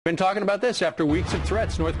Been talking about this after weeks of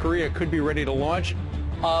threats. North Korea could be ready to launch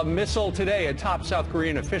a missile today. A top South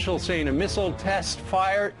Korean official saying a missile test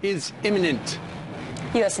fire is imminent.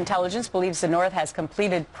 U.S. intelligence believes the North has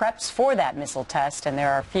completed preps for that missile test, and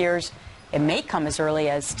there are fears it may come as early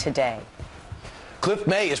as today. Cliff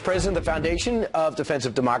May is president of the Foundation of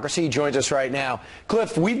Defensive Democracy. He joins us right now.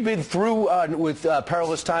 Cliff, we've been through with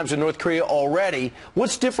perilous times in North Korea already.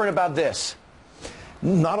 What's different about this?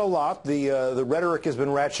 Not a lot. The rhetoric has been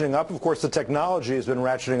ratcheting up. Of course, the technology has been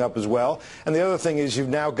ratcheting up as well. And the other thing is you've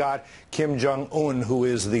now got Kim Jong-un, who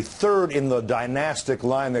is the third in the dynastic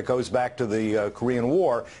line that goes back to the Korean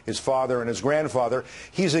War, his father and his grandfather.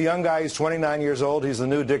 He's a young guy. He's 29 years old. He's the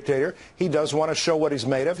new dictator. He does want to show what he's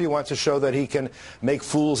made of. He wants to show that he can make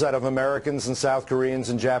fools out of Americans and South Koreans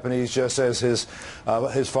and Japanese, just as his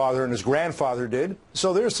father and his grandfather did.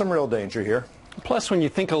 So there's some real danger here. Plus, when you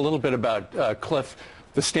think a little bit about Cliff,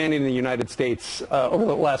 the standing in the United States over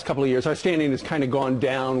the last couple of years, our standing has kind of gone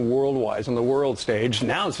down world-wise on the world stage.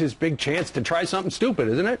 Now's his big chance to try something stupid,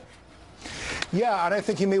 isn't it? Yeah, and I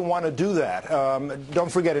think he may want to do that. Don't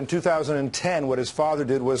forget, in 2010, what his father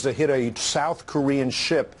did was to hit a South Korean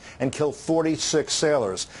ship and kill 46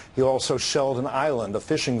 sailors. He also shelled an island, a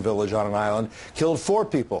fishing village on an island, killed 4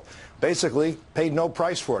 people. Basically, paid no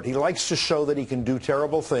price for it. He likes to show that he can do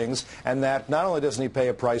terrible things, and that not only doesn't he pay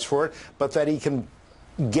a price for it, but that he can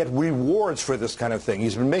get rewards for this kind of thing.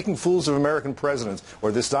 He's been making fools of American presidents,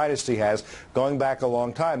 or this dynasty has, going back a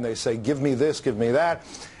long time. They say, give me this, give me that.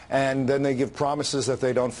 And then they give promises that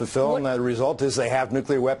they don't fulfill, and the result is they have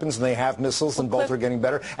nuclear weapons and they have missiles, and both are getting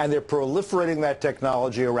better. And they're proliferating that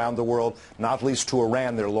technology around the world, not least to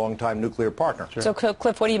Iran, their longtime nuclear partner. Sure. So,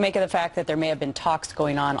 Cliff, what do you make of the fact that there may have been talks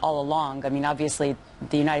going on all along? I mean, obviously,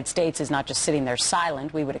 the United States is not just sitting there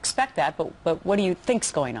silent. We would expect that, but what do you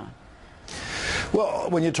think's going on? Well,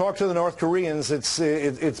 when you talk to the North Koreans, it's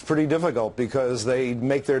pretty difficult because they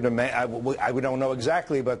make their demand. We don't know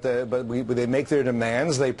exactly, but they make their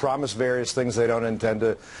demands. They promise various things they don't intend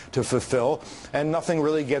to fulfill, and nothing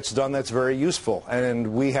really gets done that's very useful.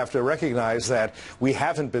 And we have to recognize that we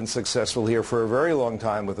haven't been successful here for a very long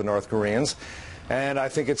time with the North Koreans. And I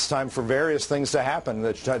think it's time for various things to happen.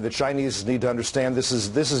 The Chinese need to understand this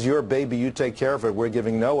is your baby, you take care of it. We're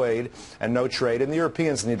giving no aid and no trade. And the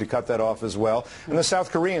Europeans need to cut that off as well. And the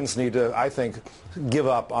South Koreans need to, I think, give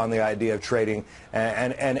up on the idea of trading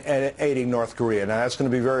and aiding North Korea. Now, that's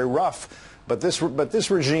going to be very rough. But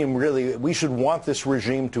this regime, really, we should want this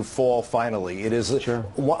regime to fall finally. It is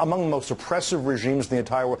among the most oppressive regimes in the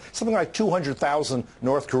entire world. Something like 200,000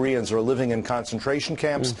 North Koreans are living in concentration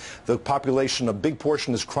camps. The population, a big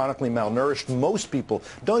portion, is chronically malnourished. Most people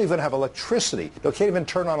don't even have electricity. They can't even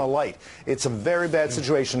turn on a light. It's a very bad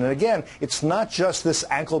situation. And again, it's not just this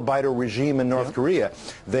ankle-biter regime in North Korea.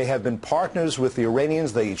 They have been partners with the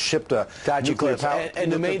Iranians. They shipped a nuclear power plant.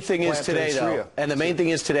 And the main thing is today, though, and the main thing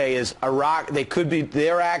is today is Iraq. They could be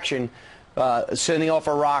their action, sending off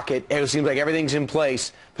a rocket. It seems like everything's in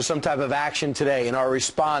place for some type of action today, and our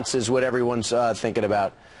response is what everyone's thinking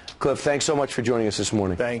about. Cliff, thanks so much for joining us this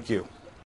morning. Thank you.